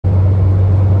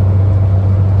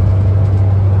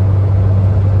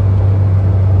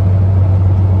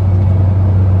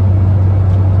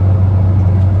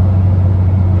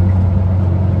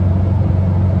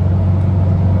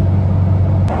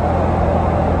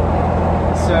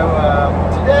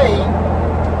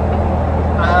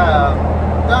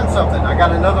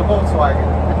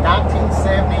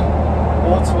1970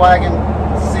 Volkswagen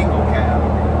Singlecab.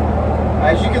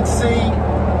 As you can see,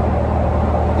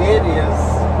 it is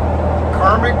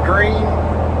Kermit green,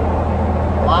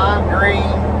 lime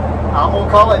green. I'm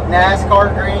gonna call it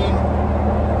NASCAR green.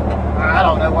 I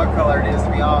don't know what color it is,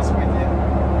 to be honest with you.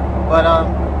 But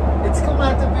it's gonna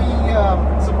have to be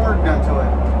some work done to it.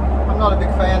 I'm not a big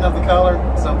fan of the color.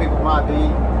 Some people might be,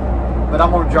 but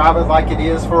I'm gonna drive it like it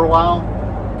is for a while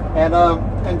and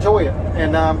enjoy it.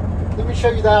 And let me show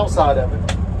you the outside of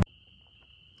it.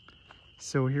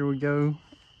 So here we go.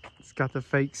 It's got the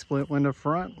fake split window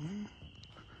front,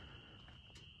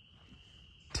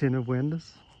 tinted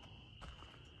windows,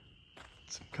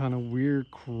 some kind of weird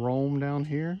chrome down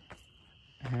here,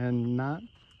 and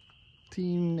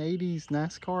 1980s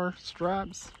NASCAR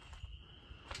stripes.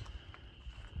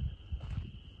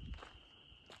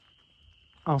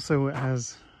 Also, it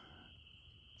has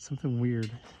something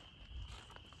weird.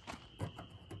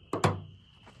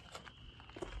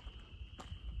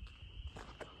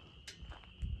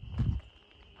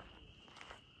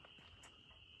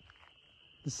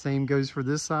 The same goes for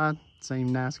this side,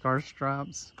 same NASCAR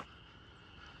stripes.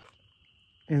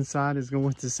 Inside is going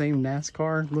with the same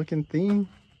NASCAR looking theme.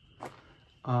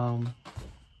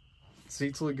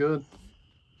 Seats look good.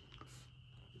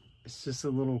 It's just a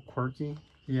little quirky.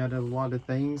 He had a lot of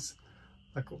things,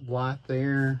 like a light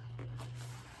there,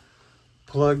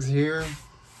 plugs here.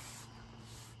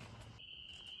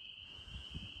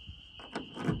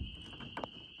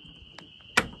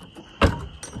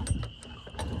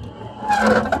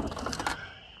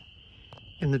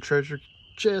 In the treasure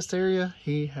chest area,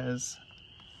 he has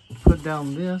put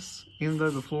down this, even though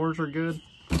the floors are good.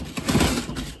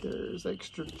 There's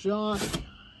extra junk,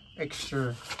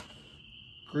 extra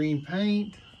green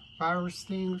paint, fire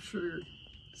extinguisher,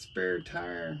 spare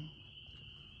tire,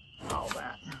 all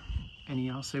that. And he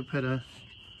also put some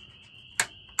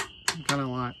kind of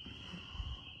light.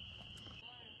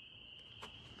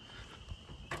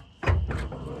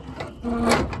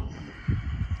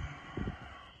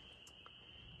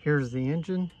 Here's the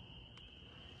engine.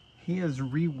 He has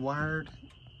rewired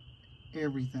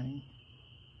everything.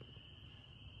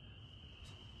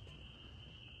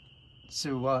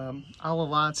 So all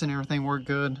the lights and everything work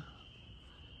good,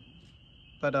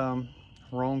 but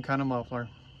wrong kind of muffler.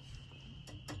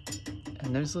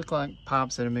 And those look like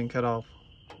pipes that have been cut off.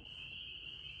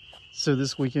 So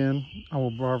this weekend I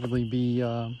will probably be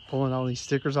pulling all these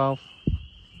stickers off.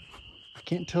 I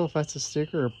can't tell if that's a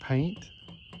sticker or paint,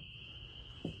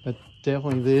 but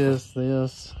definitely this,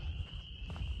 and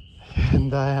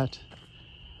that.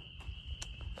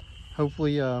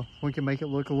 Hopefully we can make it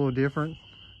look a little different.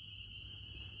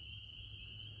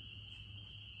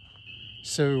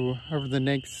 So over the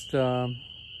next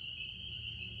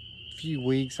few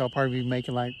weeks, I'll probably be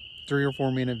making like 3 or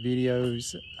 4 minute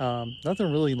videos.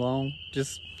 Nothing really long,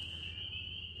 just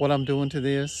what I'm doing to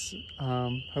this.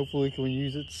 Hopefully we can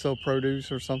use it to sell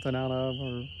produce or something out of,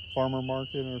 or farmer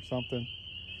market or something.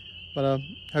 But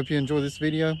hope you enjoy this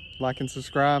video. Like and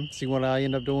subscribe. See what I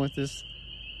end up doing with this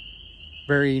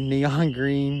very neon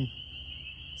green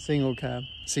Singlecab.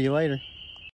 See you later.